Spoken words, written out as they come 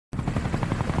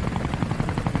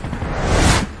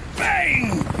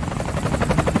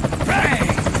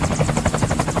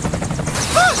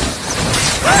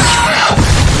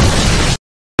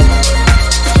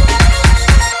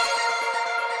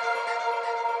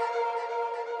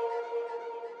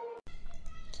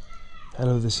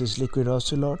Hello, this is Liquid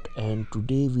Ocelot, and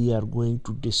today we are going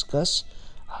to discuss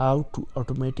how to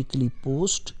automatically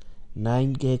post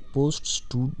 9 gag posts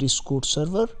to Discord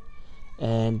server.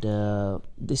 And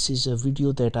this is a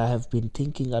video that I have been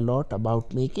thinking a lot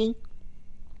about making,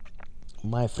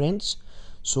 my friends.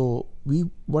 So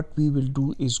what we will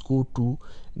do is go to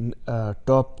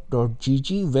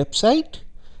top.gg website,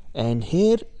 and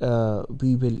here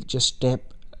we will just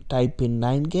type in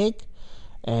 9 gag,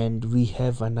 and we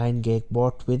have a 9 gag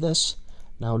bot with us.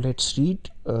 Now let's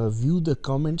view the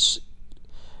comments.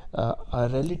 A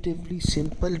relatively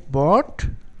simple bot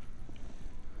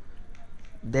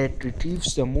that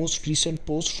retrieves the most recent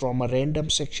post from a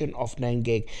random section of 9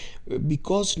 gag.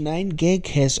 Because 9 gag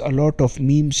has a lot of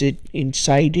memes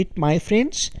inside it, my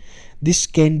friends, this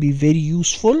can be very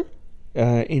useful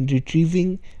in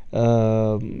retrieving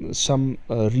some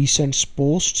recent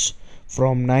posts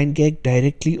from 9 gag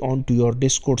directly onto your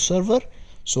Discord server.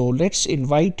 So let's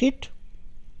invite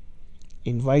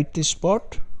this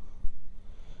bot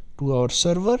to our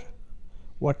server.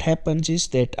 What happens is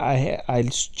that I'll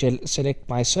select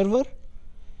my server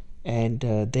and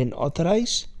then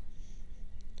authorize,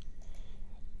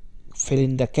 fill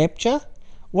in the captcha.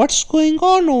 What's going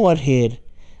on over here?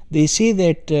 They say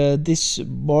that this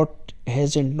bot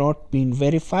hasn't not been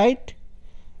verified,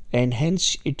 and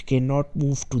hence it cannot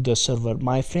move to the server.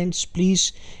 My friends,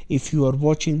 please, if you are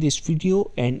watching this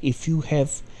video and if you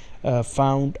have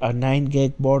found a 9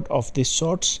 gag bot of this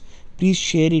sorts, please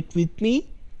share it with me.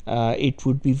 It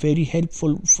would be very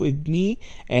helpful with me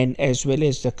and as well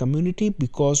as the community,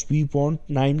 because we want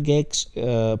 9 gags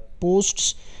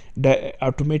posts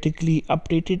automatically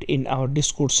updated in our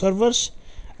Discord servers.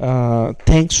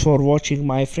 Thanks for watching,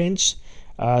 my friends.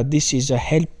 This is a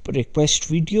help request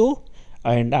video,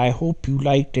 and I hope you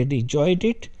liked and enjoyed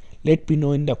it. Let me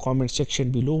know in the comment section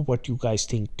below what you guys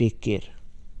think. Take care.